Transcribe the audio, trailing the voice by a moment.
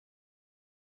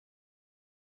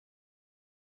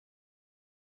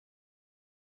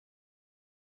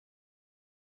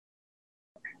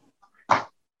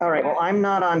All right, well, I'm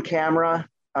not on camera.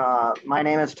 My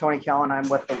name is Tony Kellen. I'm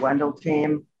with the Wendell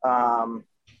team.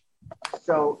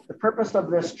 So the purpose of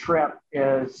this trip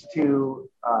is to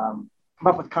come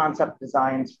up with concept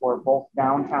designs for both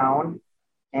downtown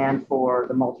and for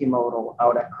the multimodal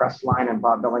out at Crestline and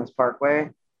Bob Billings Parkway.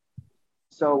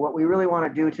 So what we really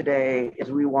want to do today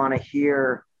is we want to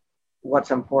hear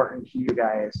what's important to you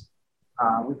guys.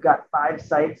 We've got 5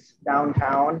 sites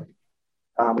downtown.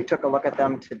 We took a look at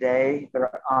them today.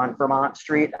 They're on Vermont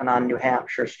Street and on New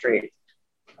Hampshire Street.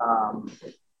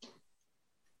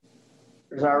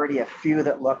 There's already a few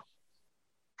that look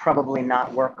probably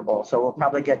not workable. So we'll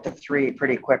probably get to 3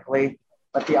 pretty quickly.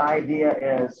 But the idea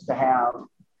is to have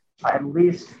at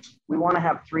least, we want to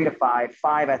have 3 to 5.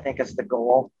 5, I think, is the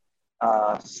goal.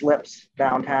 Slips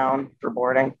downtown for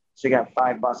boarding. So you got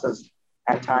 5 buses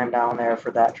at time down there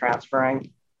for that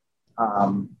transferring.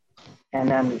 And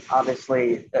then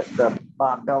obviously the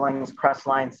Bob Billings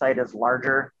Crestline site is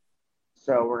larger.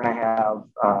 So we're going to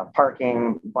have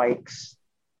parking, bikes,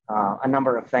 a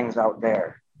number of things out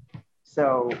there.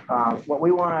 So what we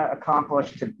want to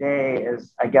accomplish today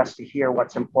is, I guess, to hear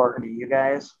what's important to you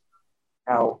guys.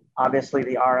 Now, obviously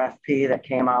the RFP that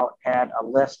came out had a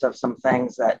list of some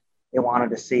things that they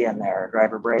wanted to see in there,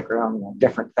 driver break room,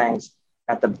 different things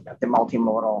at the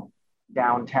multimodal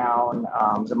downtown.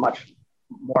 Is a much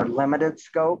more limited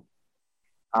scope.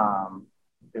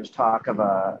 There's talk of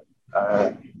a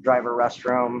driver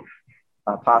restroom,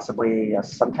 possibly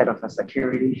some type of a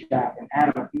security shack. And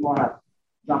Adam, if you want to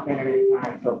jump in at any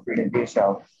time, feel free to do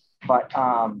so. But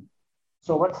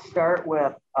so let's start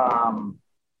with,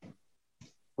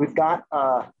 we've got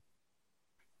a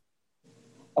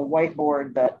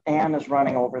whiteboard that Anne is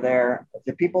running over there.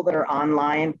 The people that are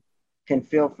online can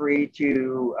feel free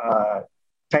to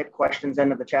type questions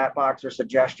into the chat box or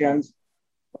suggestions.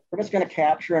 We're just going to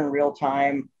capture in real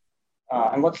time.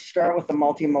 And let's start with the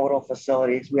multimodal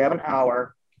facilities. We have an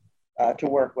hour to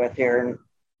work with here, and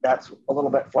that's a little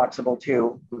bit flexible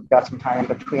too. We've got some time in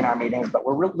between our meetings, but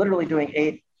we're literally doing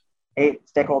eight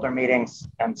stakeholder meetings,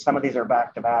 and some of these are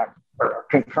back-to-back or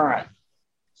concurrent.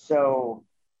 So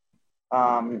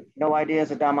no idea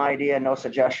is a dumb idea, no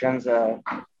suggestions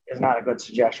is not a good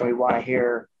suggestion. We want to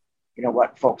hear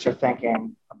what folks are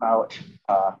thinking about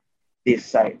these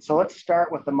sites. So let's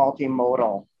start with the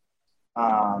multimodal.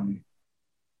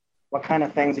 What kind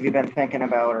of things have you been thinking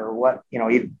about, or what,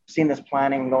 you've seen this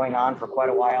planning going on for quite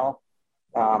a while.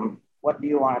 What do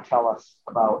you want to tell us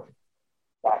about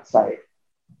that site?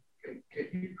 Can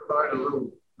you provide a little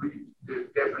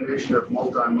definition of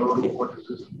multimodal? What does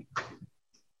this mean?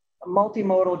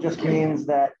 Multimodal just means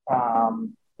that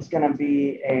it's going to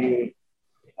be a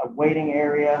waiting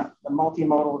area. The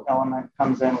multimodal element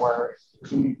comes in where there's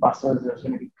going to be buses, there's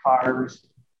going to be cars,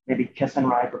 maybe kiss and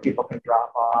ride where people can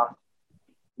drop off.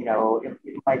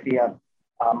 It might be a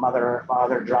mother or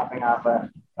father dropping off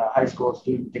a high school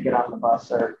student to get on the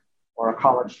bus, or a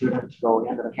college student to go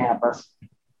into the campus,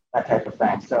 that type of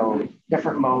thing. So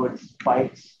different modes,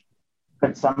 bikes,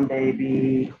 could someday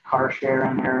be car share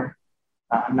in there.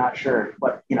 I'm not sure,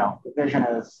 but the vision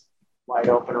is wide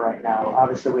open right now.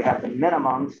 Obviously, we have the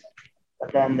minimums,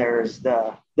 but then there's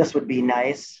this would be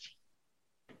nice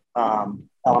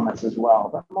elements as well.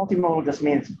 But multimodal just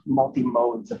means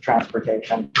multi-modes of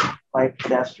transportation, like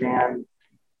pedestrian,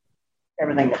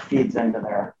 everything that feeds into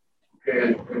there.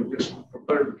 Okay, and just for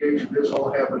clarification, this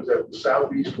all happens at the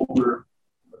southeast corner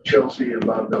of Chelsea and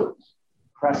Bob Billings.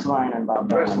 Crestline and Bob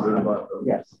Billings. Crestline and Bob Billings.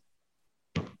 Yes.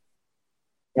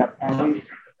 Yep. And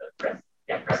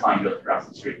Crestline goes across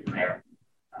the street from there.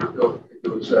 It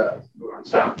goes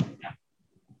south.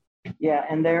 Yeah,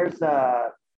 and there's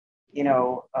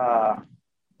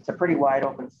it's a pretty wide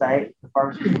open site. The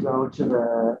farthest you go to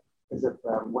the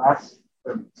west,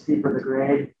 the steeper the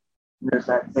grade. There's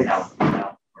that big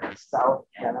south,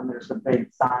 and then there's a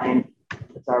big sign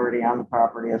that's already on the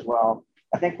property as well.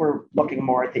 I think we're looking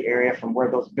more at the area from where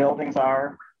those buildings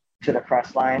are to the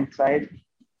Crestline site.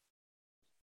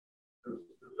 The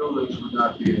buildings would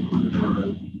not be included in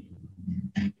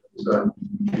the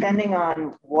depending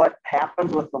on what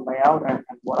happens with the layout and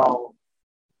what all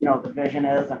the vision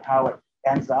is and how it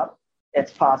ends up,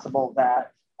 it's possible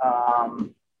that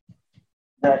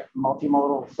that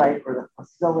multimodal site or the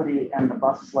facility and the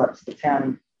bus slips, the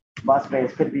 10 bus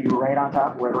bays, could be right on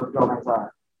top of where those buildings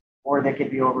are, or they could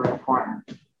be over in the corner.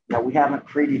 We haven't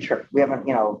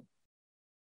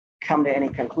come to any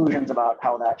conclusions about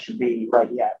how that should be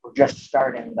right yet. We're just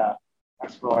starting the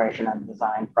exploration and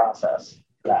design process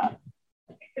for that.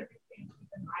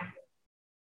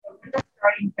 We're just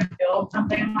starting to build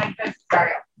something like this.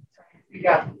 We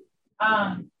have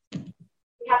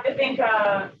to think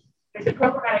of there's a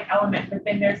programmatic element, but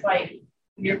then there's like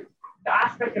the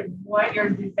aspect of what you're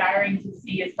desiring to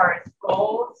see as far as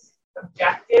goals,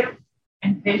 objective,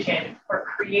 and vision for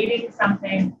creating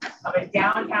something of a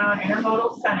downtown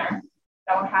intermodal center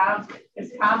that will have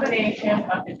this combination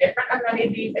of the different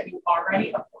amenities that you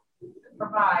already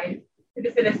provide to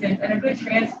the citizens and a good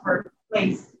transfer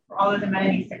place for all those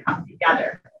amenities to come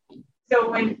together. So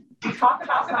when we talk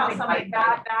about something like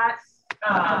that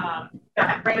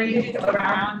ranges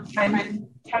around 10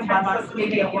 bucks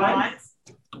maybe at once,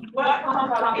 what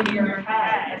comes up in your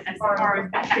head as far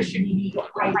as that should be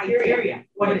criteria,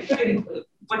 what it should include,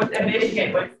 what's the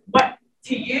mission, what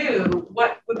to you,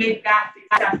 what would make that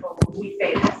successful when we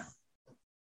say this?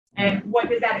 And what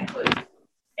does that include?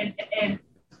 And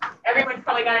everyone's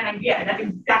probably got an idea, and that's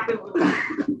exactly what we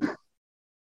want.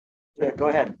 Yeah, go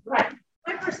ahead. Right.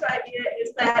 My first idea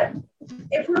is that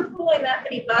if we're pulling that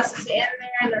many buses in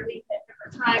there and they're leaving at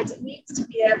different times, it needs to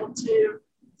be able to,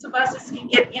 so buses can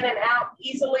get in and out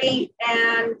easily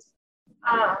and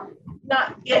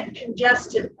not get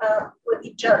congested with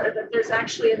each other, that there's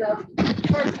actually enough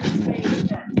parking space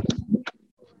that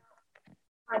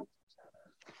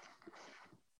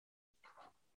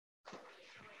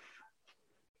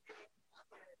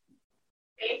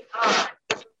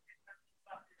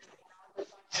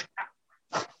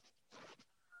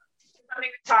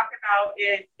something to talk about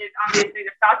is obviously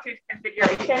the sawtooth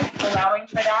configuration, allowing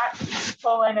for that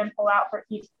pull in and pull out for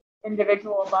each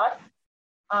individual bus.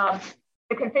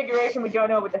 The configuration, we don't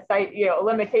know with the site,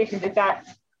 limitations. Is that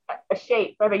a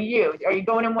shape of a U? Are you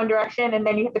going in one direction and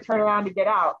then you have to turn around to get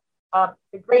out?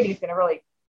 The grading is going to really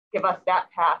give us that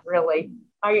path, really.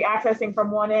 Are you accessing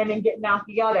from one end and getting out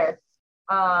the other?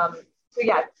 So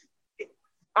yeah,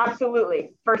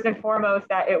 absolutely. First and foremost,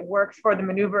 that it works for the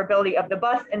maneuverability of the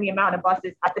bus and the amount of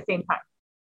buses at the same time.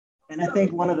 And I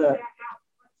think one of the...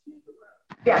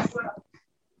 Yes.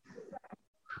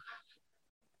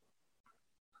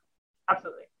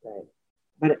 Absolutely. Right.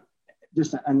 But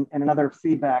just another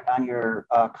feedback on your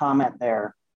comment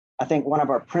there, I think one of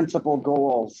our principal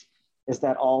goals is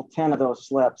that all 10 of those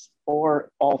slips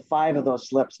or all 5 of those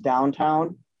slips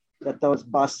downtown, that those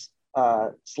bus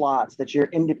slots, that you're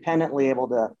independently able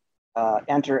to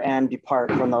enter and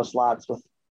depart from those slots with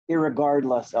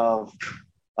regardless of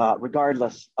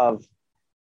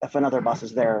if another bus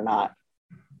is there or not.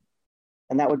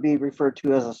 And that would be referred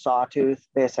to as a sawtooth,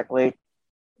 basically,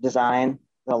 design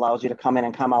that allows you to come in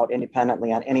and come out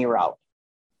independently on any route.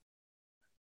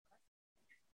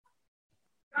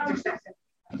 For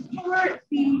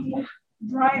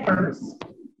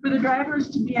the drivers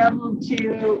to be able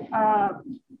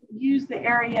to use the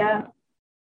area,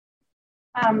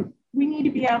 we need to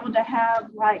be able to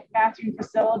have like bathroom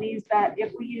facilities that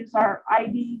if we use our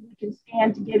ID, we can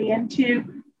scan to get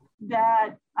into,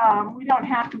 that we don't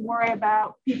have to worry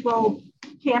about people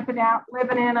camping out,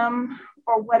 living in them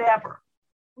or whatever.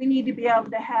 We need to be able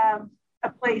to have a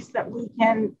place that we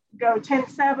can go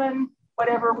 10/7,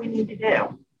 whatever we need to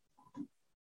do.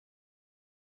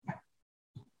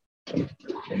 I think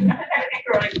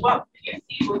we're like, what do you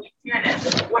see when you hear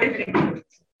this? What is it? I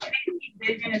think the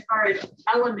vision as far as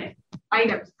element,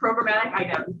 items, programmatic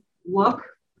items, look,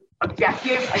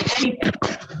 objectives, like anything.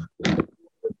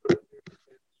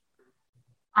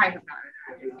 I have not.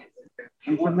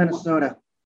 I'm from Minnesota.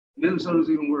 Minnesota's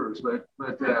even worse, but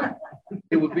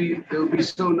it would be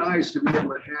so nice to be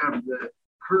able to have the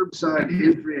curbside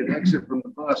entry and exit from the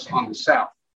bus on the south,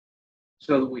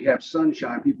 so that we have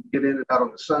sunshine. People get in and out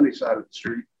on the sunny side of the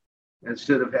street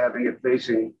instead of having it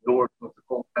facing north with the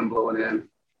cold wind blowing in.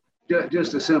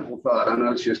 Just a simple thought. I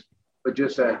know it's just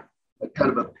a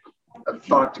kind of a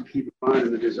thought to keep in mind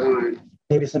in the design.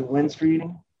 Maybe some wind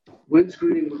screening. Wind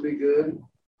screening would be good.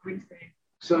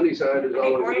 Sunny side is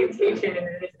always orientation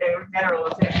in general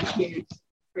is going to be huge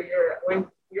for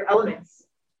your elements,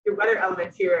 your weather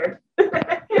elements here.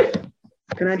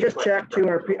 Can I just check too,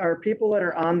 are people that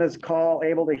are on this call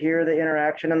able to hear the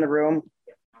interaction in the room?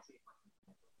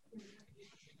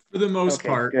 For the most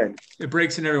part, good. It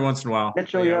breaks in every once in a while.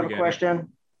 Mitchell, you have a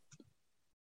question?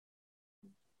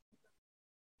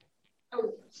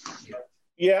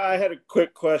 Yeah, I had a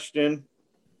quick question.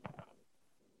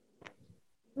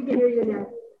 We can hear you now.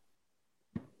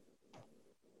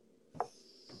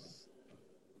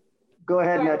 Go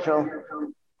ahead, Mitchell.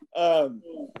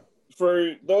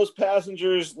 For those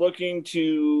passengers looking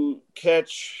to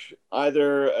catch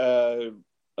either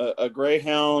a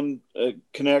Greyhound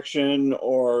connection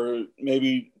or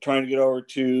maybe trying to get over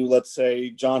to, let's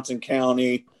say, Johnson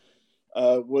County,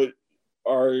 are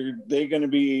they going to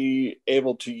be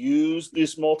able to use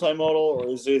this multimodal, or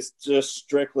is this just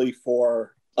strictly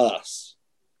for us?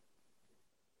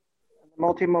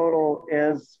 multimodal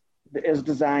is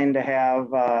designed to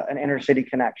have an intercity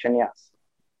connection. Yes.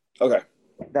 Okay.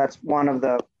 That's one of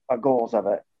the goals of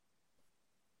it.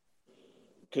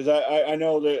 Because I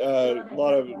know that a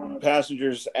lot of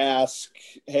passengers ask,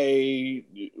 hey,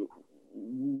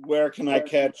 where can I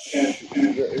catch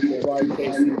the Ride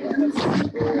KC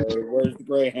bus, or where's the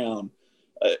Greyhound?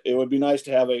 It would be nice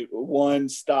to have a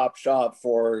one-stop shop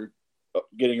for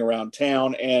getting around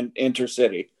town and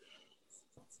intercity.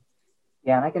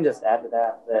 Yeah, and I can just add to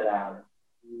that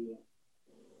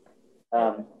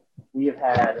we have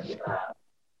had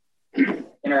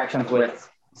interactions with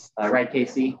Ride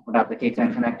KC about the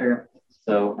K10 connector.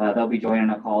 So they'll be joining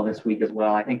a call this week as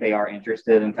well. I think they are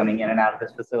interested in coming in and out of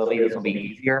this facility. This will be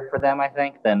easier for them, I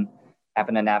think, than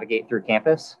having to navigate through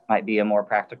campus. Might be a more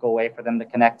practical way for them to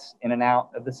connect in and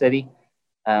out of the city.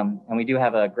 And we do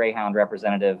have a Greyhound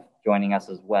representative joining us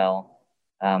as well.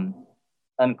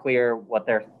 Unclear what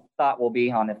their thought will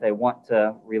be on if they want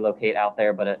to relocate out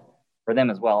there, but for them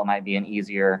as well, it might be an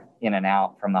easier in and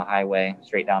out from the highway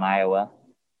straight down Iowa.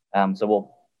 So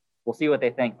we'll see what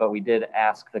they think, but we did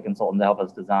ask the consultant to help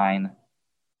us design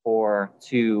for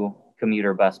 2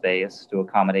 commuter bus bays to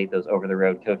accommodate those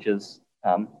over-the-road coaches,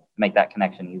 to make that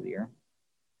connection easier.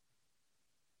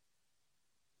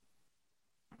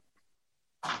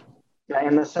 Yeah,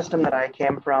 in the system that I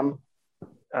came from,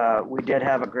 we did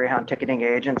have a Greyhound ticketing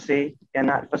agency in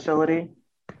that facility,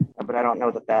 but I don't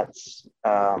know that that's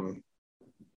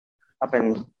up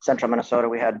in central Minnesota.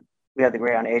 We had the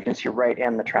Greyhound agency right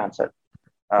in the transit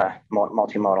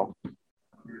multimodal. We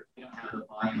don't have the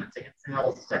volume of ticket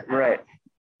sales to right.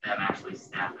 Them actually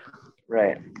staff it.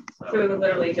 Right. So it would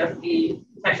literally just be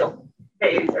potential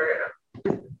days or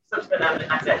such for them, and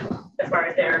that's it as far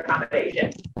as their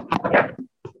accommodation. Yep.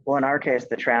 Well, in our case,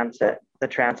 the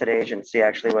transit agency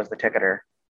actually was the ticketer.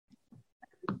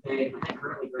 I think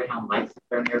currently Greyhound Lights,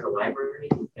 they're near the library,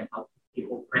 who can help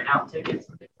people print out tickets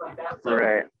and things like that. So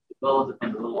right. It will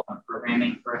depend a little on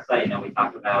programming for a site. We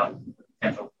talked about the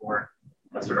potential for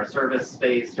a sort of service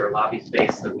space or lobby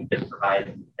space that we could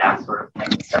provide that sort of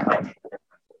thing. Stuff like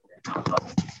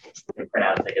they print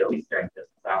out a ticket at least during business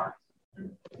hours.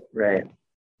 Right.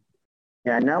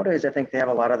 Yeah, nowadays I think they have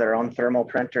a lot of their own thermal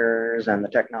printers, and the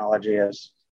technology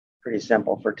is pretty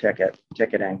simple for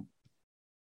ticketing.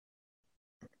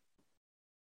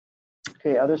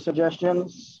 Okay, other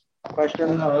suggestions,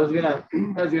 questions? I was gonna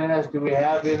ask, do we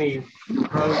have any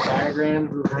proposed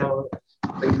diagrams of how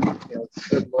it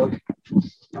should look?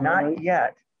 Not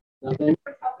yet. Nothing.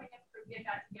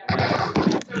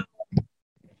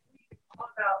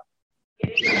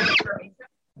 Getting information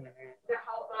to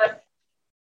help us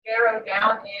narrow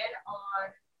down in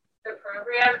on the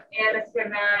program and the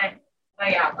schematic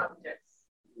layout of this.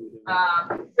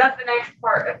 That's the next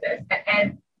part of this.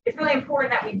 And it's really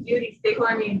important that we do these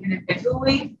stakeholder meetings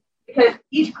individually, because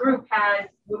each group has,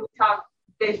 when we talk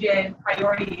vision,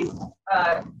 priorities,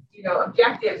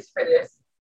 objectives for this,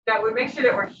 that we make sure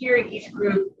that we're hearing each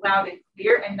group loud and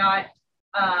clear and not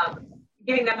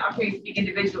giving them the opportunity to speak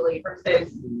individually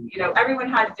versus, everyone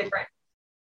has different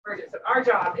versions. So our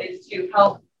job is to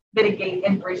help mitigate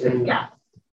and bridge those gaps.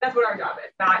 That's what our job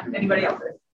is, not anybody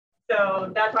else's.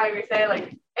 So that's why we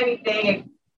say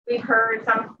anything. We've heard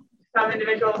some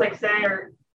individuals say,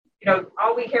 or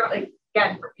all we care about,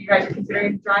 again, you guys are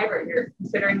considering the driver, you're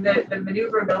considering the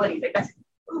maneuverability. That's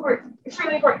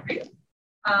extremely important for you.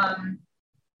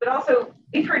 But also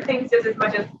we've heard things just as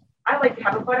much as I like to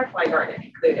have a butterfly garden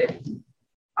included.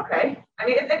 Okay. I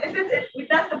mean, if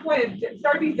that's the point, is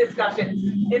start these discussions.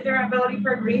 Is there an ability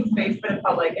for a green space for the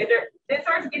public? It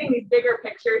starts getting these bigger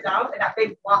pictures out and that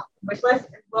big wish list,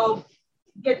 and we'll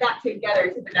get that together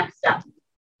to the next step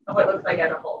of what it looks like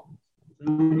as a whole.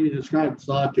 When you describe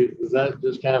Sawtooth, is that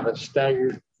just kind of a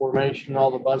staggered formation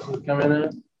all the buses come in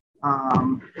at?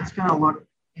 It's gonna look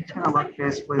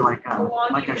basically like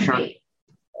a shark.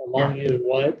 Elongated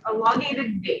what?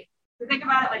 Elongated V. So think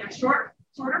about it like a shorter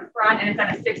front, and it's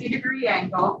at a 60-degree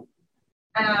angle.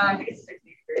 I think it's 60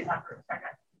 degrees, not for a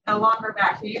second. And a longer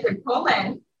back. So you could pull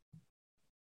in,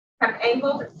 kind of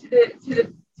angled to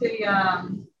the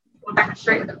well, back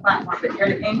straight with the platform, but you're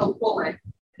at an angle pull in.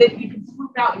 Then you can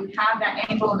swoop out. You have that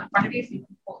angle in the front of you, so you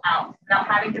can pull out without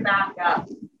having to back up.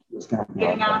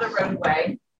 Getting out of the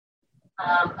roadway.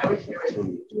 I wish there was.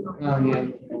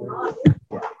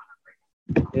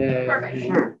 Yeah, Perfect.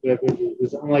 sure.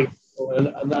 It's like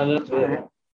another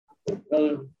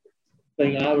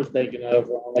thing I was thinking of,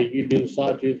 you do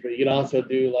Sawtooth, but you can also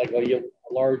do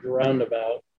a large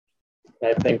roundabout.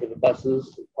 I think for the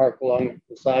buses park along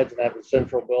the sides and have a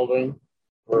central building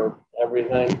for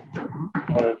everything. I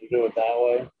wanted to do it that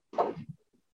way.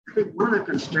 I think one of the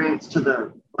constraints to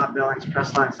the Bob Billings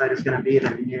press line site is going to be the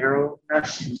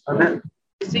narrowness of it.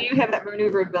 So you have that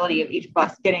maneuverability of each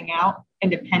bus getting out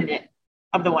independent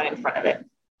of the one in front of it.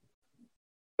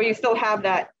 But you still have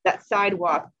that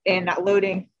sidewalk and that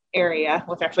loading area,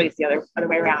 which actually is the other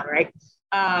way around, right?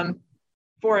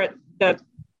 For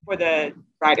the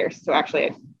riders. So actually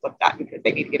I flipped that because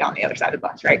they need to get on the other side of the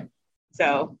bus, right?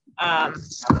 So yeah.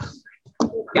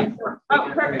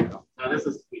 Oh, perfect. So this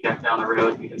is, we get down the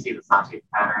road, you can see the sawtooth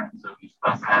pattern. So each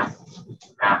bus has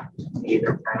that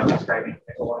either kind of describing if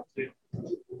they want to.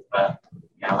 But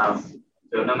yeah, allows,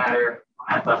 so no matter on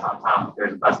that bus on top,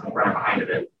 there's a bus in front or behind of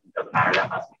it. It doesn't matter, that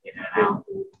bus can get in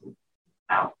and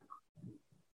out.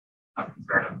 I'm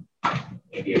concerned of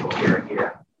maybe able here or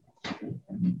here.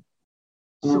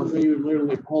 So you would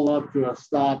literally pull up to a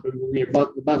stop, and then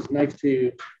the bus next to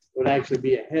you would actually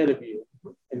be ahead of you.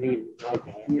 And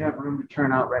you have room to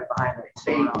turn out right behind it.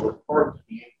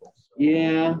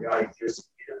 Yeah. Yeah. It's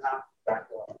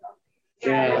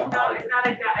not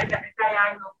a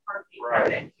diagonal parking.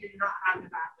 Right. You do not have the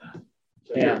backup.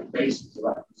 So yeah. Bases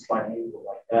like slight angle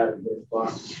like that, and there's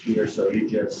buses here, so you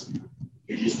just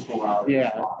pull out.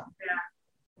 Yeah.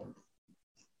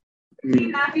 I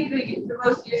mean, that'd be the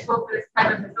most useful for this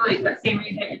type of facility. That same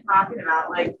reason you're talking about,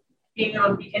 like being able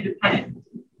to be independent,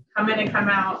 come in and come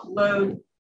out, load,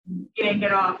 get in,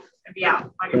 get off, and be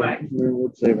out on your way. It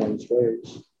would save on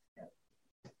space.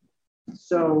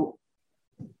 So,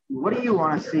 what do you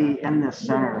want to see in this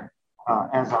center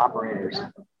as operators?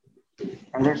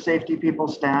 Are there safety people,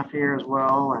 staff here as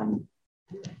well? And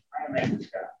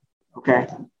okay.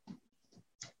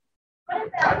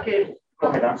 Okay. Go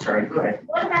ahead. I'm sorry. Go ahead.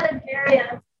 What about an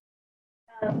area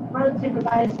road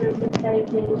supervisors and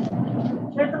safety?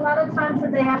 There's a lot of times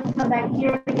that they have to come back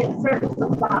here to get certain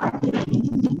supplies.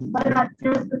 What about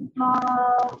just a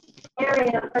small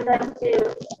area for them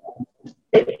to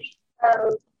finish?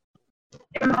 So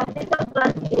there might be some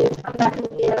fun to come back and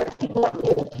get people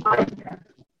who find them.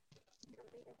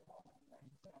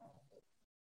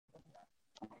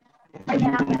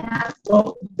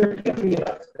 Well, there can be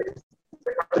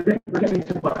we're getting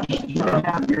too much. You don't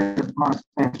have your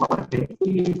constant quality.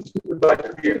 You need to provide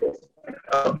your vehicles.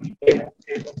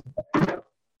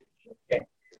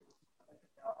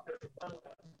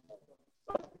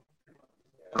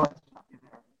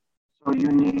 So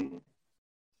you need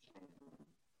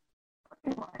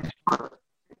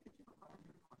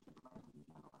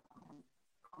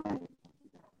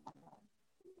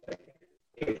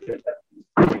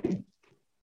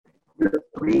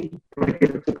three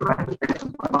dedicated supervisors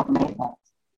about maintenance.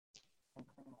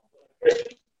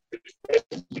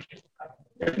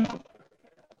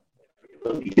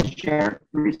 You can share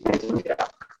 3 spaces.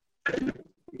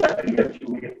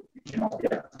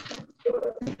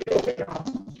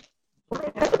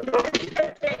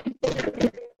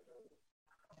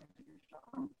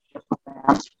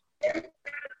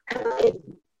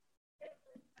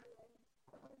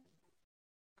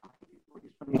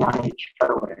 On each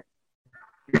cutaway.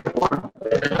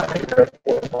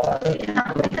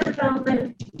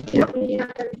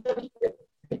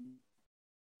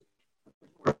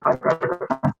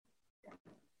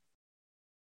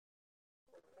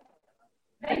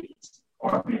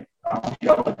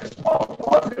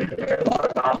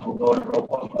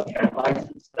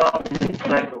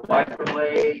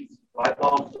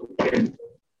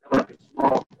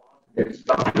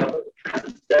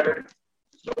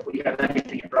 So if we have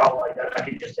anything problem like that, I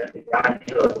can just send the guy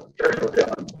to the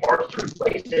parts to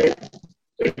replace it.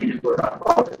 So you can just put on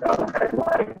the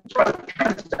headline, try to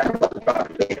transcend what the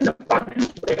doctor ends up finding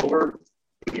his way over.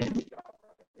 We can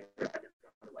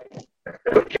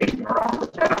instead of chasing around the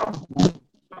town.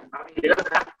 I mean, it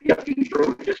doesn't have to be a huge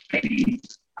road, just maybe,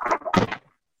 I don't know.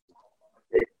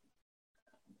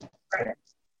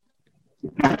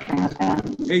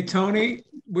 Hey, Tony,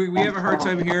 we have a hard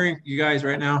time hearing you guys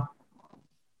right now.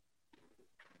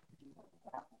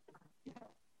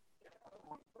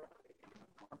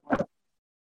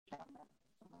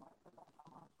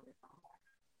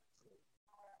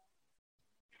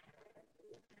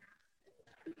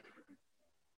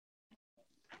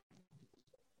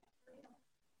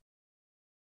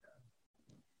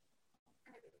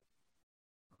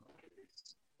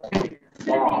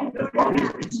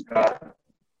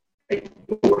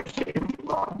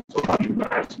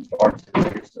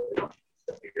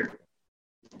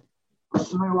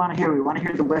 So we want to hear? We want to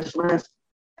hear the wish list,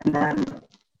 and then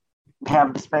we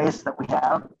have the space that we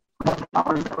have, the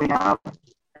hours that we have, and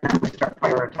then we start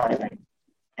prioritizing.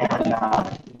 And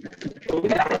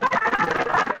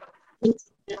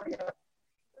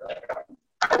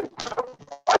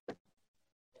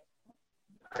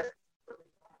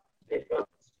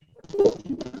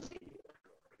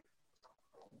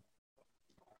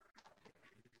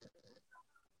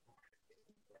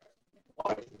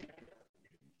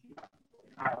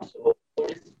So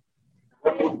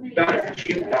what would be better for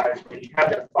you guys when you have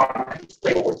that fire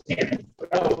label standing?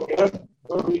 What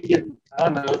do we get? I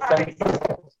don't know,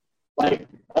 like,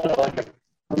 I don't know, like a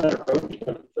permanent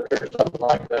road or something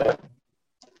like that.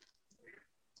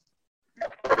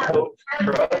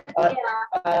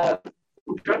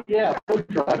 Yeah, food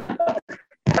truck.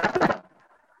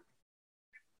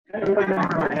 Everybody knows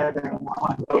I had that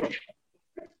one coach.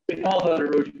 We call that a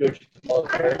road coach.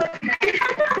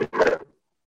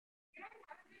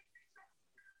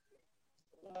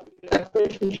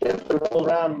 Station shifts are roll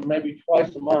around maybe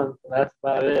twice a month, and that's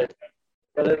about it.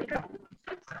 But it,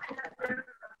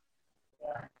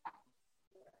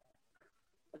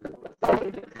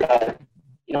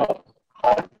 you know,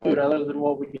 hot food other than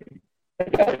what we can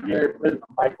take out of here with the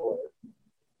microwave.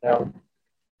 You know.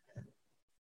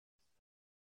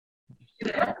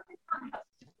 Yeah.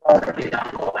 It's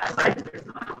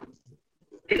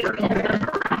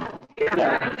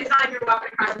not like you're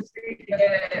walking across the street to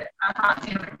get a hot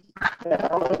sandwich.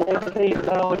 Yeah, one of the things is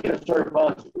not only get a serve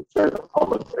us, you can serve the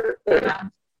public there. Yeah.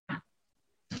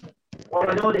 Well,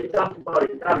 I know they talked about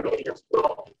it navigating as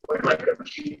well, where like a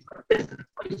machine or a business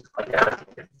place like that.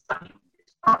 It's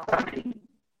not that many.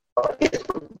 It's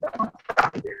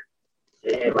there.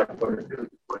 Say, like, what to do,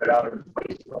 put it out in the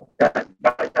place. That,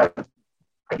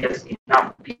 I guess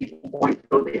enough people going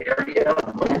through the area,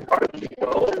 and part of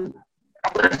people, and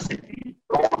unless if you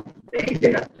don't,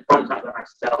 they have to run something I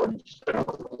sell and just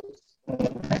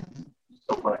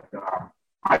so like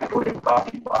microwave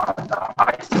coffee pot,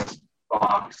 ice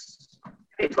box,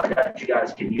 things like that you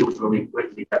guys can use really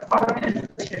quickly. That's 5 minutes.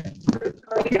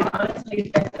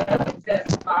 Honestly,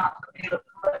 this box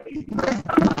availability.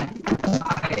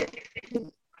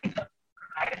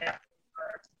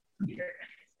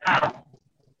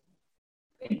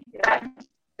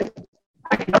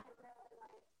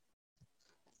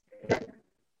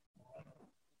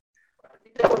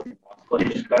 Well, you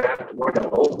just gotta have to work on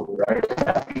local, right?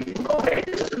 You know, hey,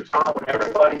 this is how when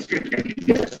everybody's here, can you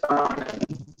get this done?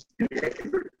 And you can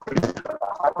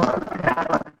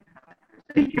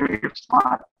your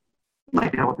spot. You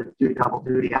might be able to do double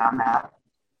duty on that,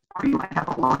 or you might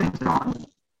have a loading zone.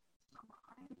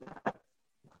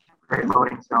 Great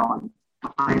loading zone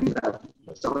behind the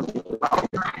facility.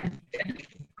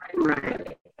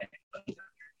 Right.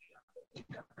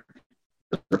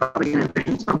 We're probably going to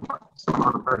envision some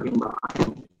on the parking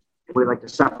behind. We like to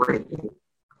separate the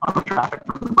auto traffic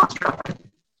from the bus traffic.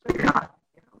 So you're not,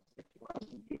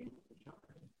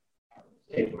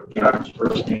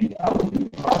 first thing,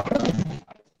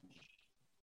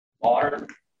 water,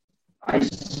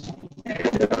 ice,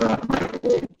 and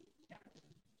microwave.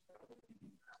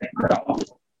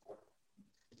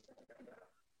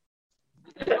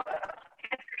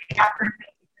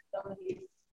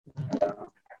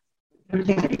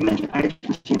 Everything that you mentioned, I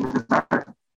machine where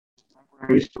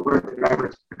I used to work, the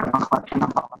drivers pick up a collection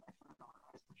of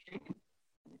machine,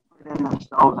 put it in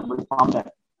themselves and refund it.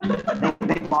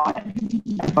 They bought it.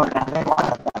 They bought it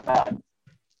that bad.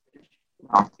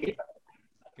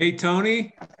 Hey,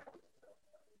 Tony,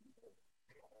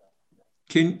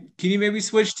 can you maybe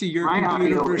switch to your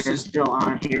computer versus still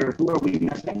on here? Who are we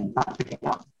missing? Not picking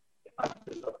up.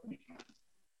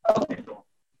 Okay.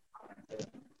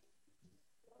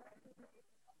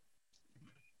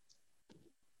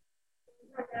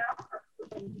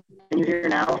 Can you hear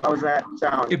now? How's that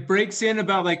sound? It breaks in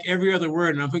about like every other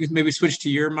word, and if we could maybe switch to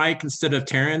your mic instead of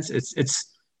Terrence,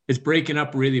 it's breaking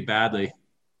up really badly.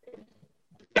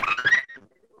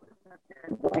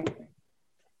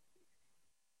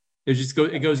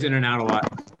 It goes in and out a lot.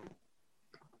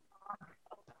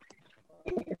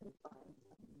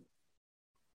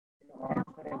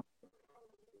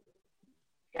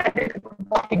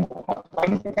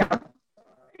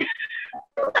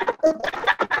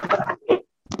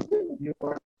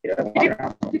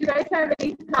 Did you guys have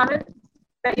any comments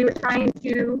that you were trying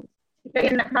to say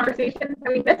in that conversation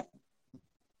that we missed?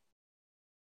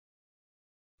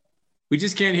 We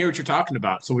just can't hear what you're talking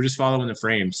about, so we're just following the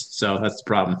frames. So that's the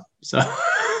problem. So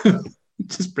it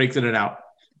just breaks in and out.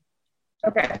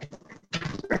 Okay.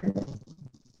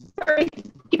 Sorry,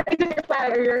 you guys in your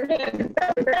flat or your hand and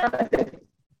stuff around.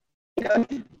 You know,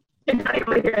 you're not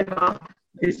able to hear as well.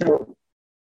 So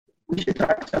we should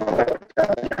talk some about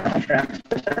contracts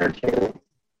or two.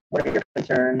 What are your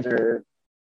concerns or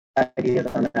ideas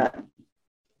on that?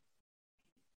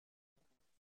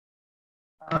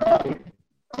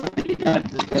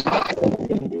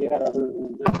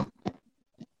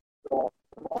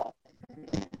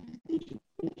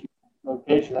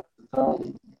 Location of the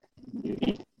zone,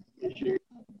 unique issue,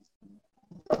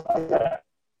 stuff like that.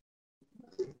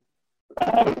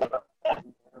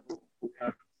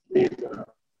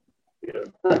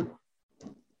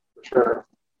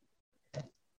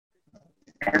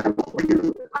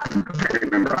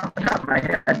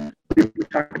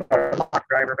 talked about a lock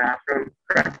driver bathroom,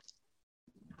 correct?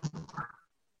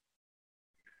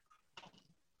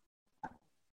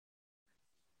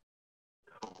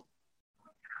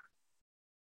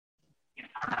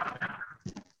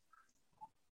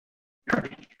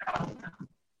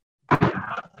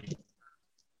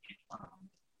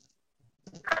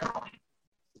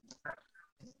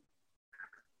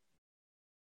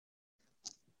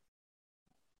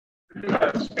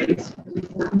 Space.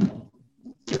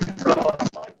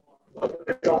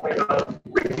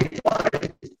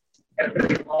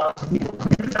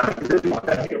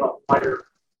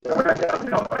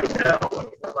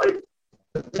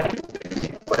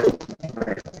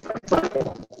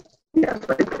 Yes,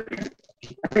 I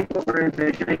think what we're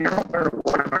envisioning, or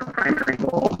one of our primary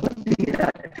goals would be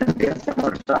that it should be a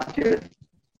similar sawtooth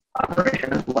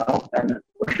operation as well, and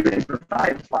we're shooting for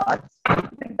 5 slots. I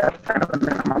think that's kind of the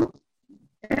minimum.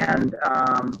 And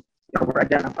we've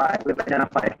identified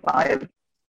 5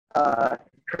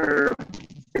 curb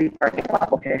street parking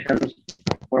lot locations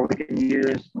where we can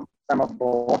use some of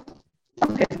both,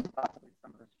 some cases possibly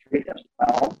some of the street as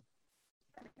well,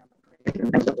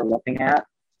 and things that we're looking at.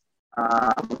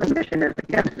 The mission is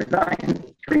again to design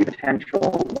 3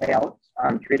 potential layouts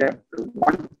on 1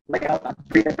 layout on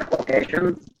 3 different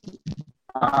locations,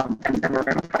 and then we're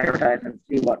going to prioritize and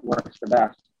see what works the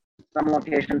best. Some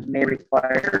locations may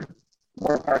require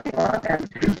more parking lot and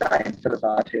 2 sides to the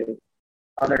sawtooth.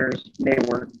 Others may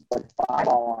work with 5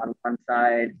 all on one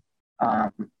side,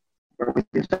 where we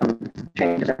do some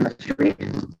changes in the street,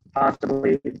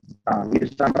 possibly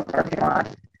use some of the parking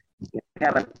lot. We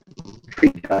haven't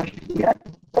pre-judged yet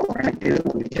what we're going to do.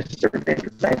 We just surveyed the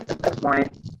site at this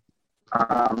point.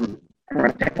 And we're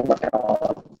going to take a look at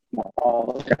all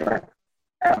those different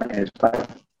avenues. But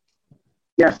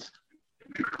yes.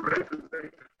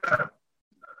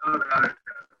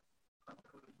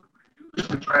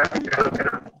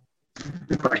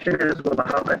 The question is, will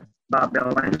the Bob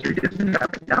Buildings reduce the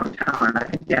traffic downtown? And I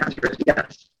think the answer is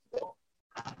yes.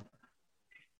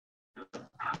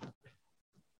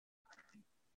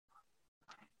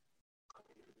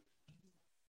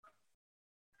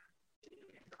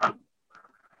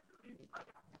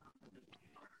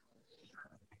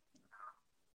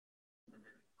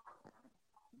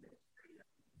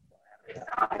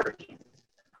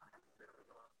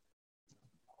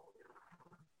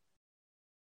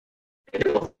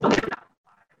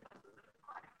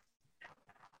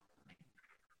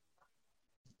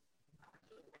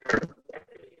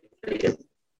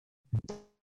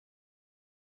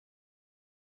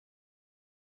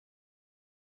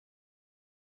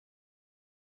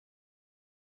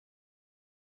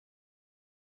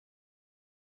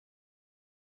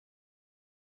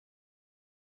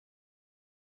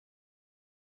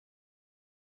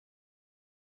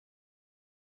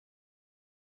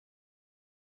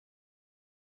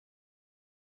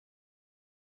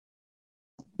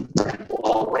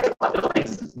 All the way to my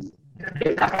buildings.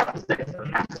 If that happens, then it's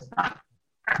not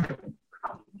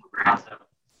so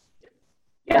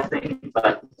guessing,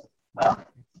 but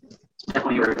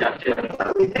definitely a reduction,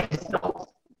 but we think still.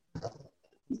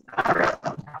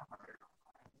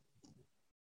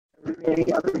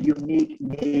 Any other unique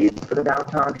needs for the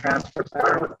downtown transfer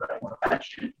center? That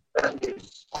should be a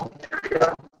small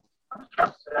area.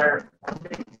 There, I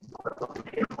think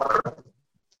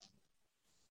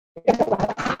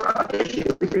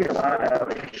we see a lot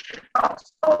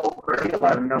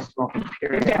of no smoking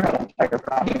period.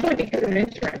 Usually because of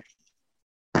insurance.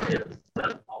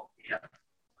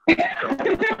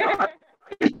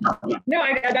 No,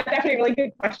 that's actually a really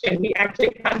good question. We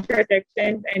actually have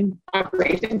jurisdictions and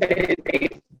operations that it is a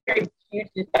very huge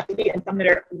necessity, and some that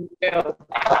are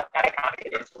not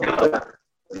accommodated.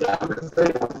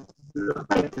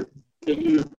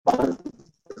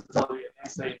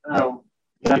 Say no,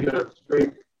 you go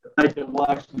straight. I think will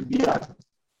actually be a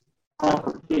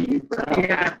proper KU for now.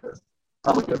 Yeah.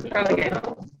 Probably good.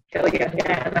 Kill you.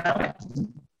 Yeah.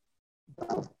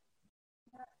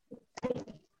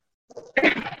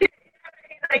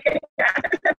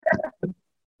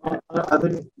 I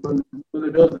think when they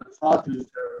build the sawtooth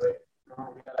area,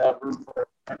 we gotta have room for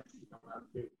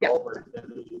yeah,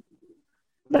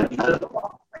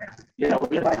 we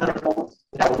get a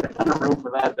ton of room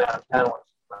for that downtown.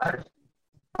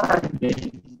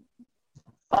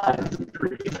 One of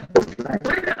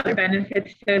the other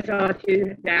benefits to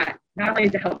sawtooth that not only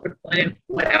is to help with pulling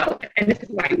out, and this is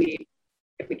why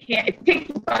if we can't, it takes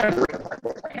a lot of room.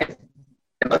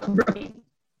 The most roomy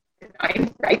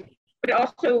design, right? But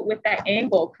also with that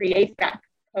angle creates that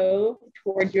cove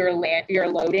towards your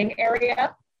loading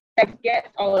area that gets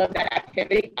all of that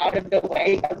activity out of the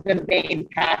way of the main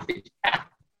passage path,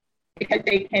 because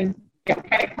they can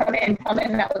kind of come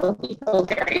in that little depot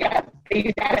area. They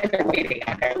use that as their waiting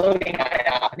on their loading on and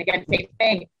off. And again, same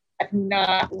thing. That's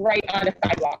not right on the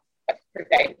sidewalk per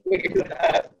se, when you're doing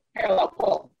a parallel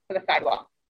pull to the sidewalk.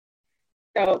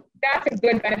 So that's a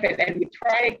good benefit, and we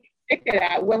try to stick to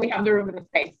that when we have the room and the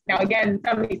space. Now, again,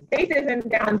 some of these spaces in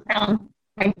downtown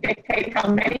might dictate how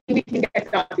many we can get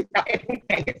sawtooths. Now, if we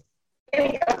can't get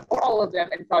any or all of them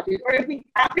in sawtooths, or if we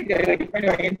have to go to a different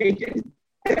orientation,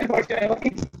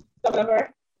 unfortunately, some of them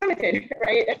are limited,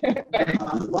 right?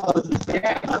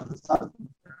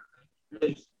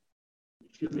 You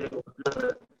should be able to do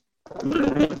it.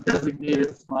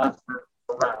 Designated spots for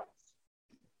routes.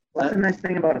 What's the nice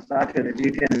thing about a sawtooth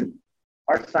is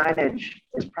our signage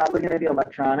is probably going to be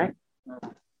electronic,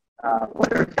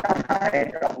 whether it's down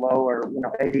high or up low or,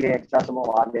 ADA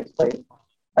accessible, obviously.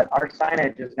 But our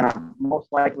signage is going to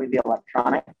most likely be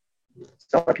electronic,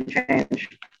 so it can change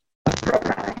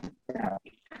programming.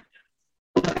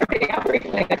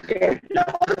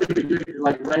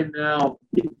 Like right now,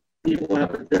 people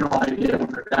have a general idea when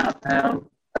they're downtown.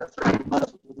 That's very much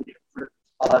for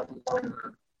spots.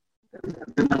 And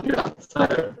then they get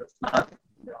outside of it. It's not.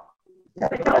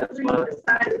 They don't read the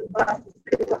side of the bus.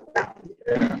 They look down.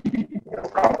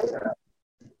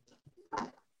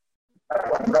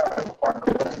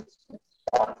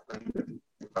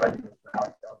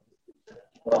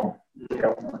 Well,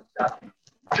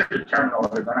 terminal,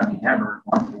 they're going to be hammered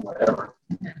onto whatever.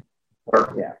 Or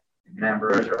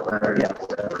members or letters or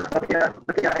whatever.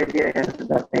 But the idea is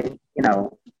that they,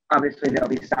 obviously they'll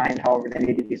be signed however they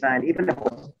need to be signed, even if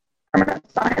it's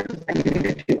permanent signs and you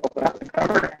needed to open up the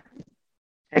cover,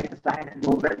 take the sign and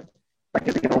move it, like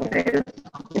in the old days,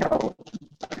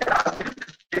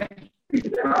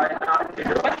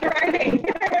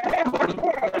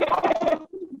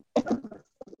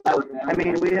 I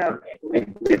mean,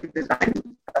 we've designed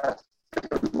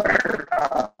systems where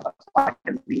a spot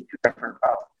can be two different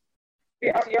routes.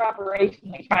 You're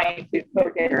operationally trying to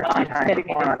focus on sitting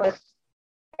in a place.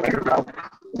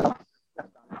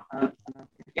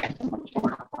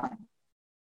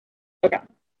 Okay.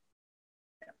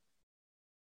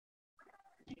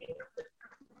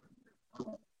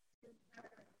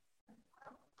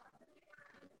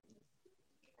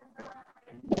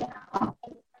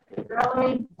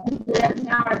 Really,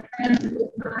 now our transit is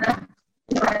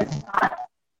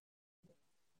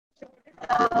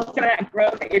So that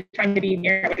growth that you're trying to be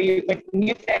near, when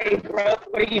you say growth,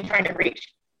 what are you trying to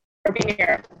reach or be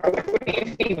near, or what do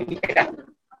you see when you say that?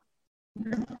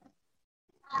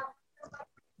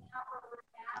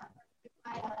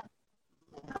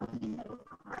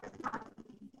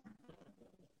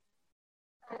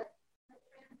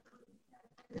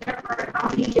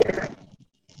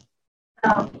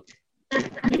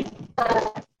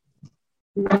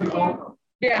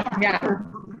 Yeah.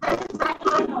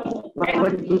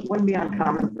 It wouldn't be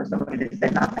uncommon for somebody to say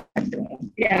not next to me.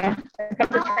 Yeah,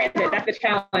 public transit, that's a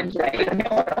challenge, right? No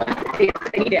one wants to see it,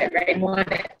 they need it, right?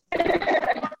 Want it.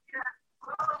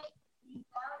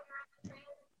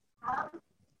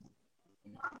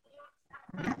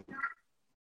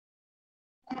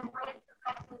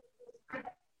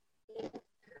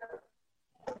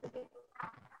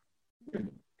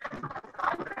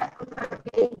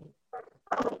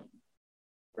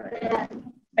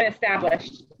 And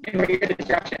established and ready for the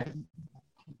disruption.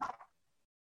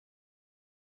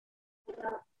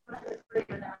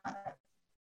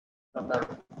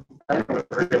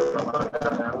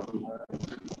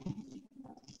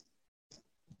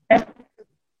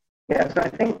 Yeah, so I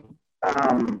think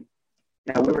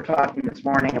we were talking this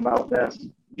morning about this.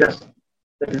 Just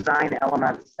the design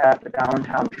elements at the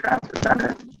downtown transit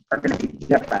center are going to be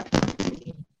different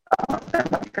than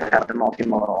what you could have the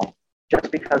multimodal,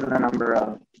 just because of the number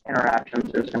of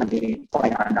interactions there's going to be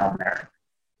going on down there.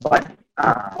 But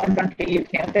one's on KU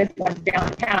campus, one's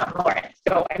downtown Lawrence.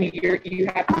 So I mean, you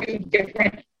have two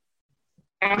different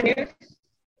avenues,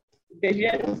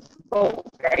 visions, goals,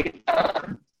 right?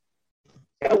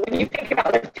 So when you think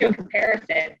about those two in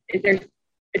comparison, is there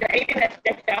anything that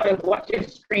sticks out of what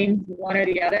just screams one or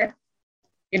the other?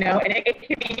 And it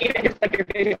can be even just like your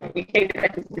vision when we say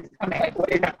that this is coming, like what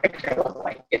does that picture look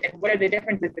like? And what are the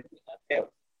differences between those two?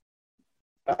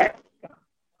 Okay.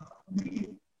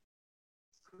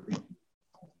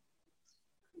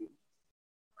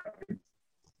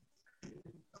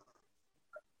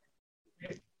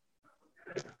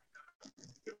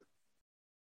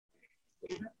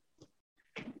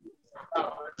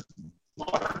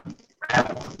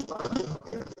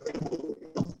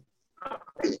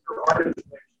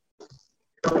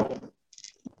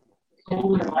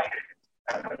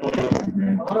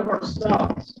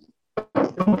 ourselves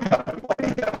don't have the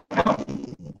lighting that now.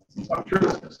 I'm sure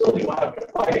this facility will have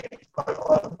good lighting, but a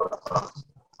lot of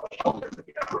shelters that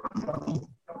we don't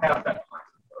have that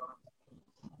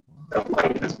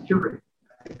light and security.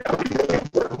 I think that would be really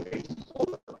important.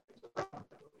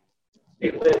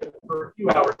 Stay lit for a few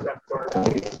hours after our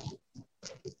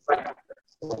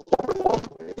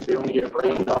they don't get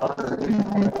rained on.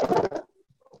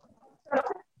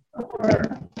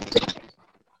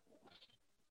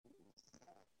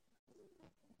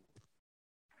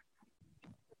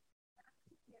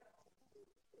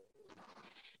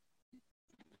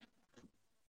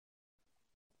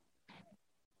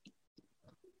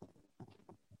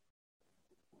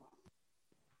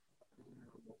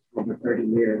 Over 30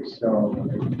 years, so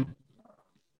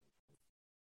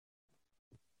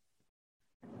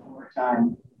more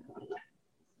time.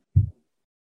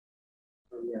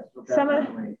 So yes, some of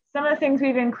the things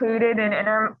we've included in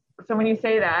our, so when you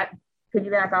say that,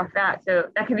 piggyback off that,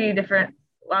 so that could be different.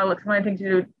 Well, it's one of the things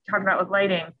to talk about with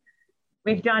lighting.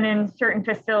 We've done in certain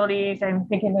facilities, I'm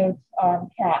thinking of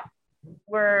CAT,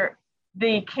 where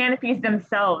the canopies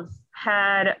themselves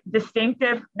had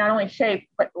distinctive, not only shape,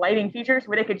 but lighting features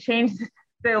where they could change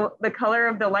the color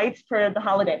of the lights for the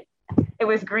holiday. It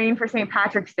was green for St.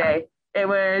 Patrick's Day. It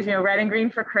was, red and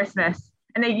green for Christmas.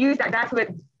 And they used that, that's what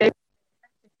they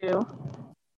do.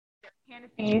 The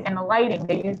canopies and the lighting,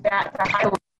 they use that to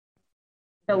highlight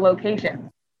the location.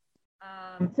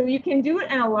 So you can do it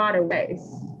in a lot of ways.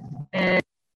 And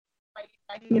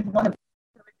lighting is one of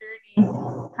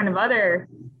the kind of other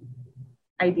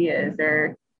ideas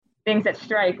or things that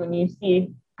strike when you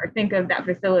see or think of that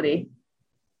facility.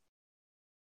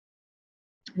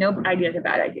 No idea is a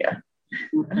bad idea.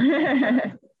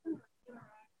 Events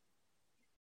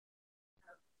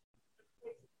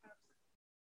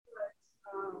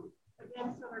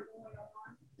that are going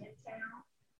on in town,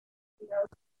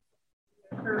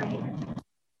 occurring.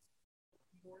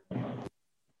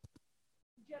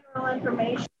 General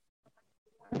information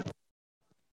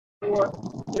or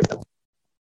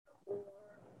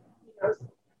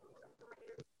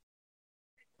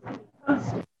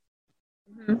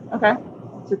okay,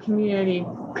 so community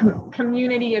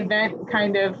event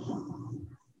kind of.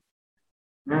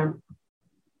 Yeah.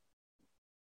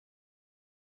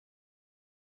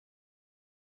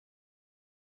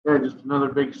 Yeah, just another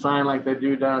big sign like they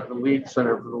do down at the Lead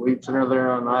Center, for the Lead Center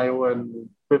there on Iowa and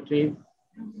 15th.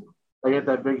 They get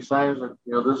that big sign that,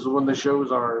 this is when the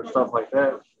shows are and stuff like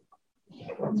that.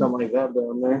 Something like that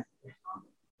down there.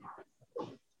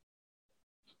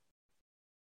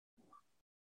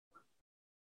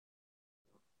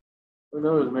 Who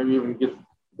knows, maybe even get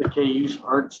the KU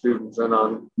art students in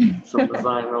on some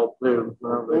design help too.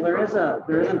 Well, there is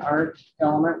an art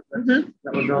element that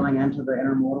we're building into the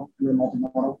intermodal and the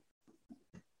multimodal.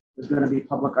 There's going to be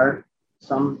public art,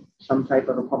 some type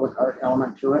of a public art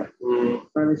element to it,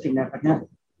 fairly significant.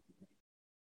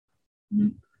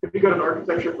 Have you got an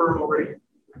architecture firm already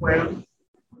planned?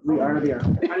 We are the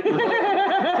architect.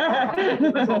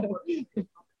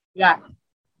 Yeah.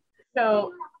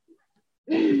 So.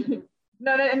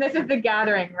 No, and this is the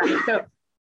gathering, right?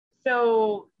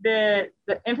 So the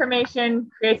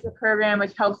information creates a program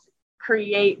which helps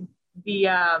create the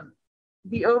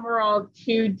overall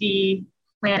 2D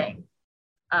planning.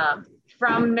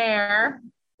 From there,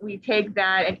 we take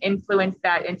that and influence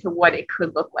that into what it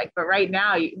could look like. But right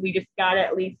now, we just got to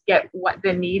at least get what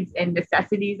the needs and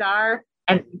necessities are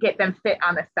and get them fit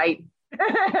on the site.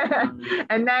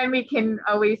 And then we can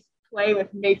always play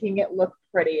with making it look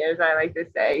pretty, as I like to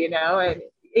say, and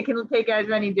it can take as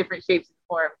many different shapes and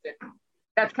forms. And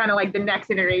that's kind of like the next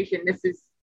iteration. This is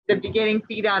the beginning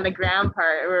feet on the ground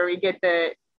part where we get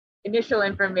the initial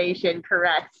information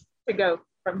correct to go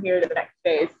from here to the next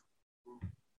phase.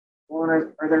 Well,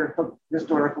 are there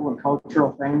historical and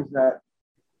cultural things that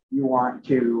you want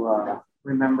to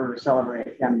remember or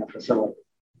celebrate in the facility?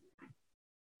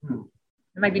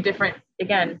 It might be different,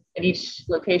 again, in each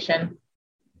location.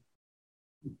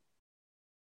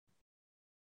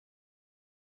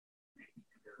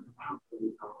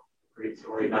 Great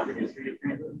story about the history of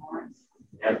transit in Lawrence.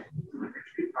 Yep,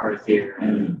 streetcars here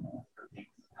and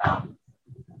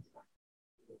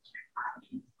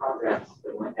progress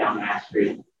that went down Mass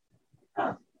Street.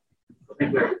 I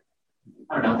think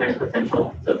there's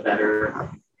potential to better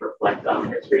reflect on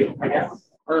the history, I guess.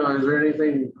 I don't know, is there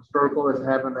anything historical that's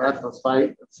happened at the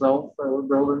site itself that we're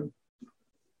building?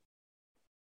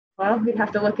 Well, we'd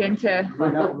have to look into,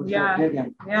 yeah.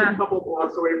 A couple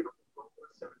blocks away from the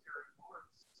cemetery.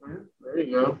 There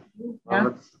you go. Yeah.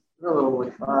 It's a little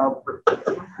like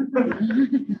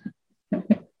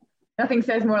Nothing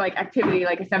says more like activity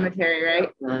like a cemetery, right?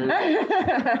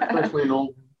 Especially in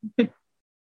old.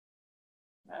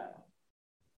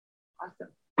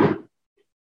 Awesome.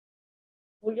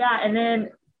 Well, yeah, and then,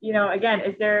 you know, again,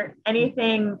 is there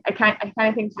anything, I kind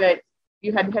of think that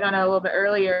you had hit on it a little bit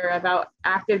earlier about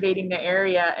activating the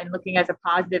area and looking as a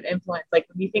positive influence. Like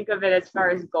when you think of it as far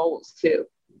as goals too,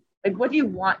 like what do you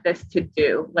want this to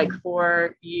do, like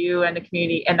for you and the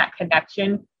community and that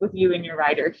connection with you and your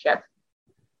ridership?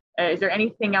 Is there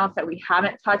anything else that we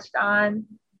haven't touched on?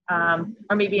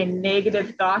 Or maybe a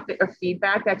negative thought or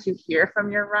feedback that you hear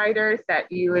from your riders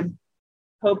that you would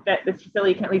hope that the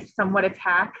facility can at least somewhat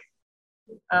attack?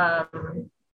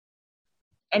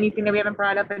 Anything that we haven't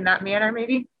brought up in that manner,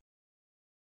 maybe?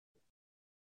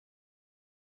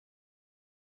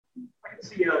 I can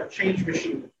see a change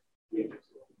machine. Change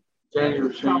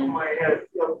Off the top of machine. my head,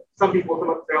 you know, some people come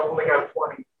up and say, "I only got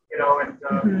 20," you know,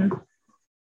 and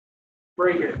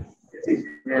break it. It's easy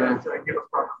to give us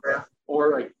proper fare.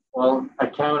 Or like, well, a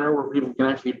counter where people can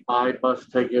actually buy bus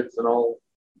tickets and all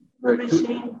the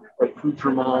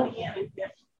accoutrements.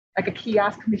 Like a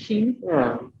kiosk machine?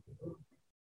 Yeah.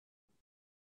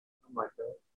 Like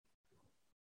that.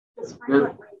 Because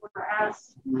frequently we're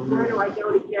asked, where do I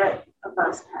go to get a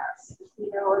bus pass?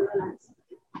 You know, and then it's,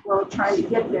 well, trying to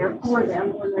get there for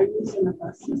them when they're using the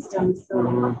bus system. So a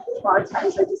lot of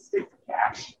times I just stick to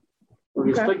cash.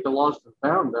 We can stick the lost and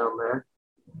found down there.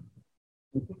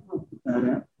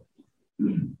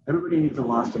 Everybody needs a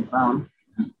lost and found.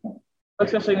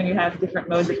 Especially when you have different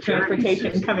modes of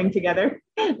transportation coming together.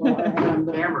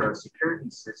 Camera, security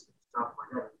system, stuff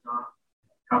like that.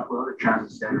 A couple other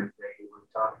transit centers they were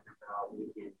talking about,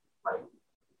 we can like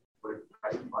put a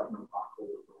press button on the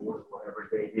doors, whatever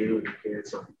they do, the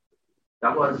kids. So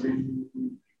that was in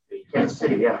Kansas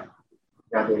City, yeah.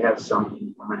 Yeah, they have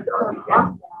something coming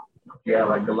up. Yeah,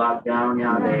 like the lockdown,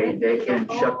 yeah, they can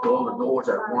shut all the doors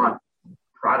at once.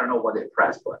 I don't know what they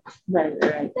press, but right.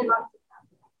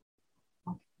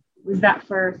 Was that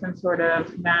for some sort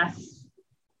of mass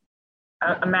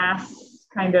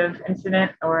kind of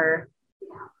incident, or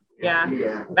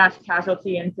mass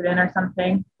casualty incident or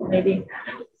something, maybe? And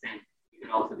it was the same. You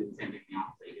can also do the same thing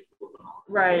opposite.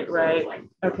 Right.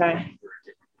 Okay.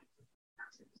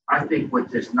 I think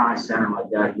with this nice center like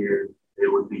that here,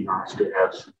 it would be nice to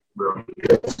have some really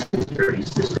good security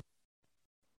system.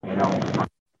 You know,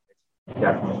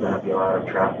 definitely going to be a lot of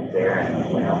traffic there, and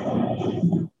you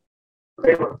know,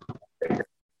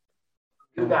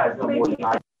 you guys know more than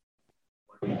I do.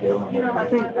 What are you doing? You know, I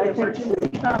think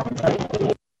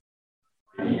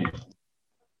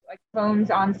like phones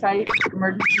on site,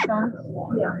 emergency phones.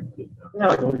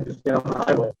 Yeah, we just get on the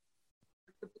highway.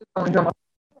 Phones almost,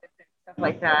 stuff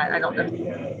like that. I don't know.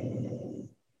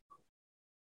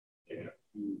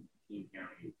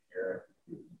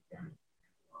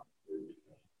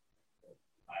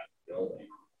 Building,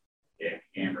 they have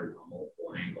cameras on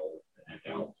multiple angles, and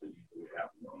then also you would have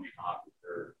a roaming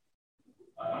officer,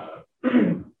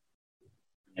 and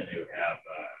then they would have,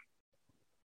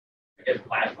 I guess,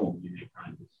 classroom music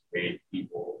kind of dissuade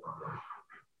people from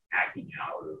acting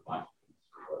out or violence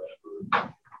or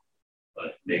whatever. But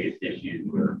the biggest issues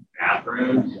were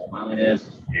bathrooms, cleanliness,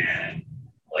 and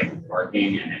like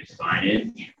parking and then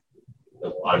signage.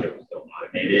 Because a lot of it was still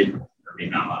automated, or maybe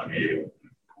not automated.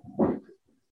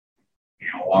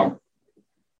 Analog,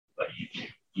 but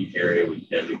each area was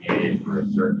designated for a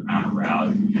certain amount of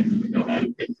routes, and still had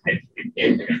in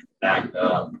case they're backed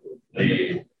up,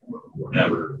 delayed,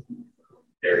 whatever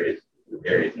various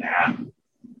apps.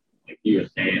 Like he was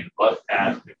saying, bus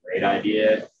pass is a great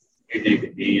idea. Huge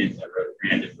inconvenience. I rode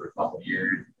transit for a couple of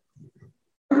years,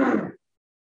 and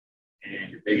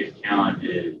your biggest challenge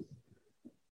is,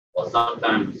 well,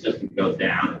 sometimes the system goes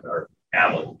down as our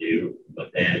tablets do,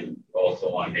 but then you also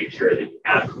want to make sure that you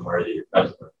have somewhere that your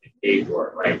customer can pay for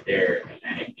it right there, and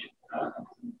then it can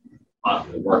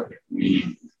possibly work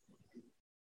between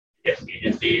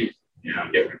agencies, you know,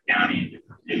 different counties,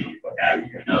 different cities, what have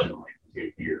you. I know there's only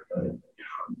two here, but you know,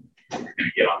 if you're going to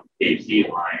get on the KC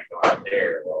line and go out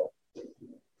there, well, you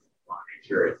want to make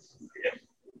sure it's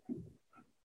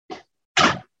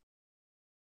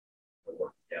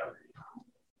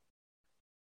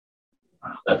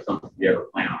that's something you ever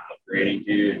plan on upgrading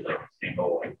to. It's like a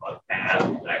single like bus pass.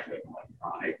 It's actually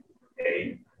electronic.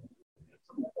 Okay,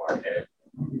 some overhead.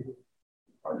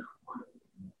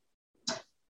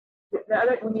 The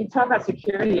other, when you talk about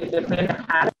security, is it plan to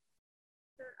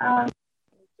have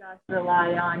just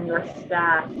rely on your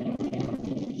staff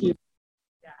to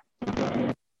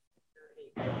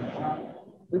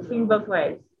we've seen both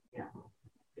ways.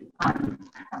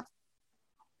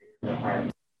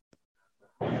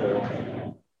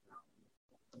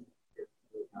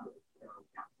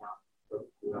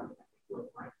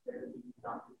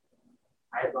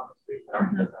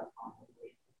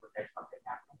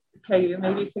 Okay, you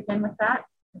maybe kick in with that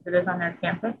if it is on their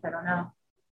campus. I don't know.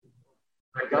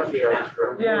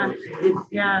 Yeah.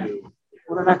 Yeah.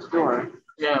 Well, the next door.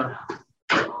 Yeah.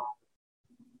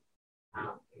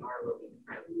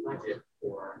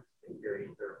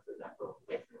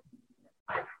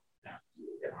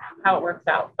 How it works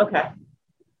out. Okay.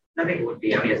 I think it would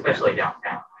be, I mean, especially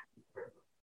downtown.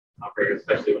 Operators,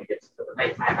 especially when it gets to the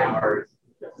nighttime hours,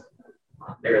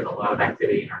 there is a lot of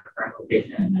activity in our current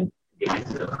location.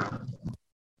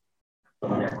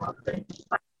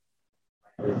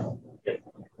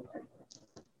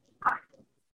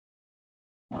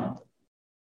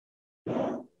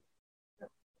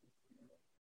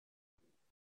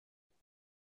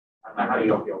 How do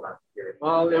you feel about security?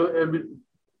 Well, it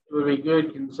would be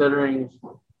good considering,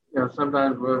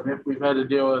 sometimes we've had to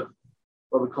deal with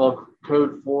what we call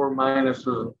code 4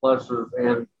 minuses and pluses.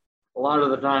 And a lot of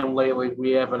the time lately,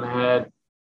 we haven't had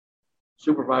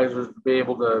supervisors to be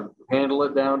able to handle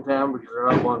it downtown because they're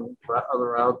up on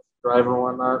other routes, driving and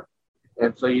whatnot.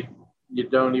 And so you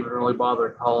don't even really bother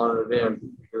calling it in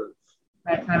because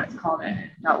by the time it's called in,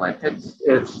 it's not worth it.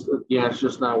 It's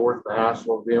just not worth the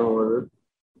hassle of dealing with it.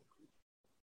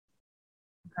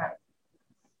 Okay.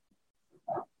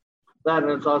 That,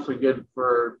 and it's also good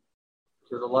because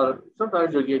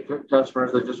sometimes you'll get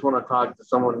customers that just want to talk to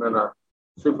someone in a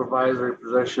supervisory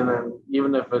position, and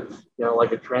even if it's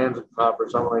like a transit cop or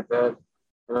something like that,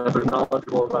 and if they're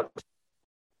knowledgeable about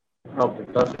help the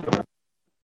customer.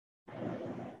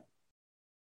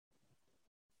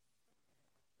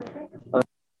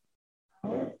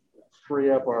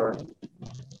 Free up our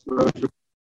road.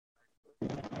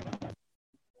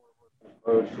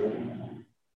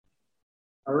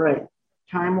 All right.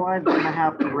 Time-wise, we're going to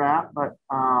have to wrap, but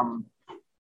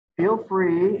feel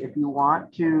free if you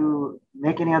want to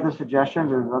make any other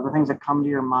suggestions or other things that come to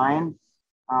your mind.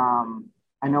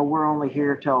 I know we're only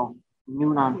here till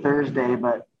noon on Thursday,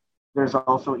 but there's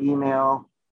also email.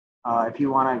 If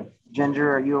you want to,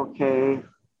 Ginger, are you okay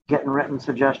getting written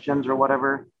suggestions or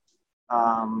whatever?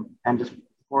 And just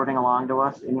forwarding along to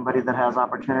us, anybody that has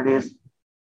opportunities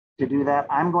to do that.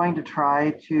 I'm going to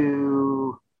try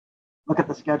to look at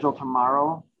the schedule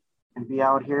tomorrow and be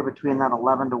out here between that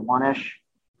 11 to 1-ish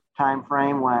time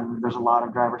frame when there's a lot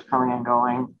of drivers coming and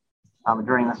going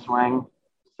during the swing.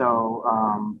 So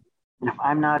and if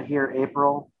I'm not here,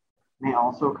 April may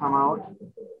also come out,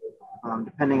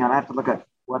 depending on, I have to look at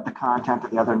what the content of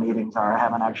the other meetings are. I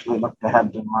haven't actually looked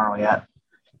ahead to tomorrow yet.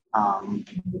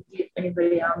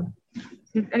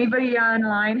 Does anybody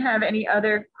online have any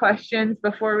other questions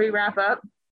before we wrap up?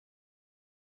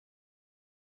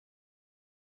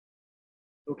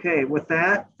 Okay, with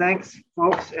that, thanks,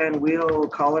 folks, and we'll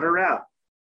call it a wrap.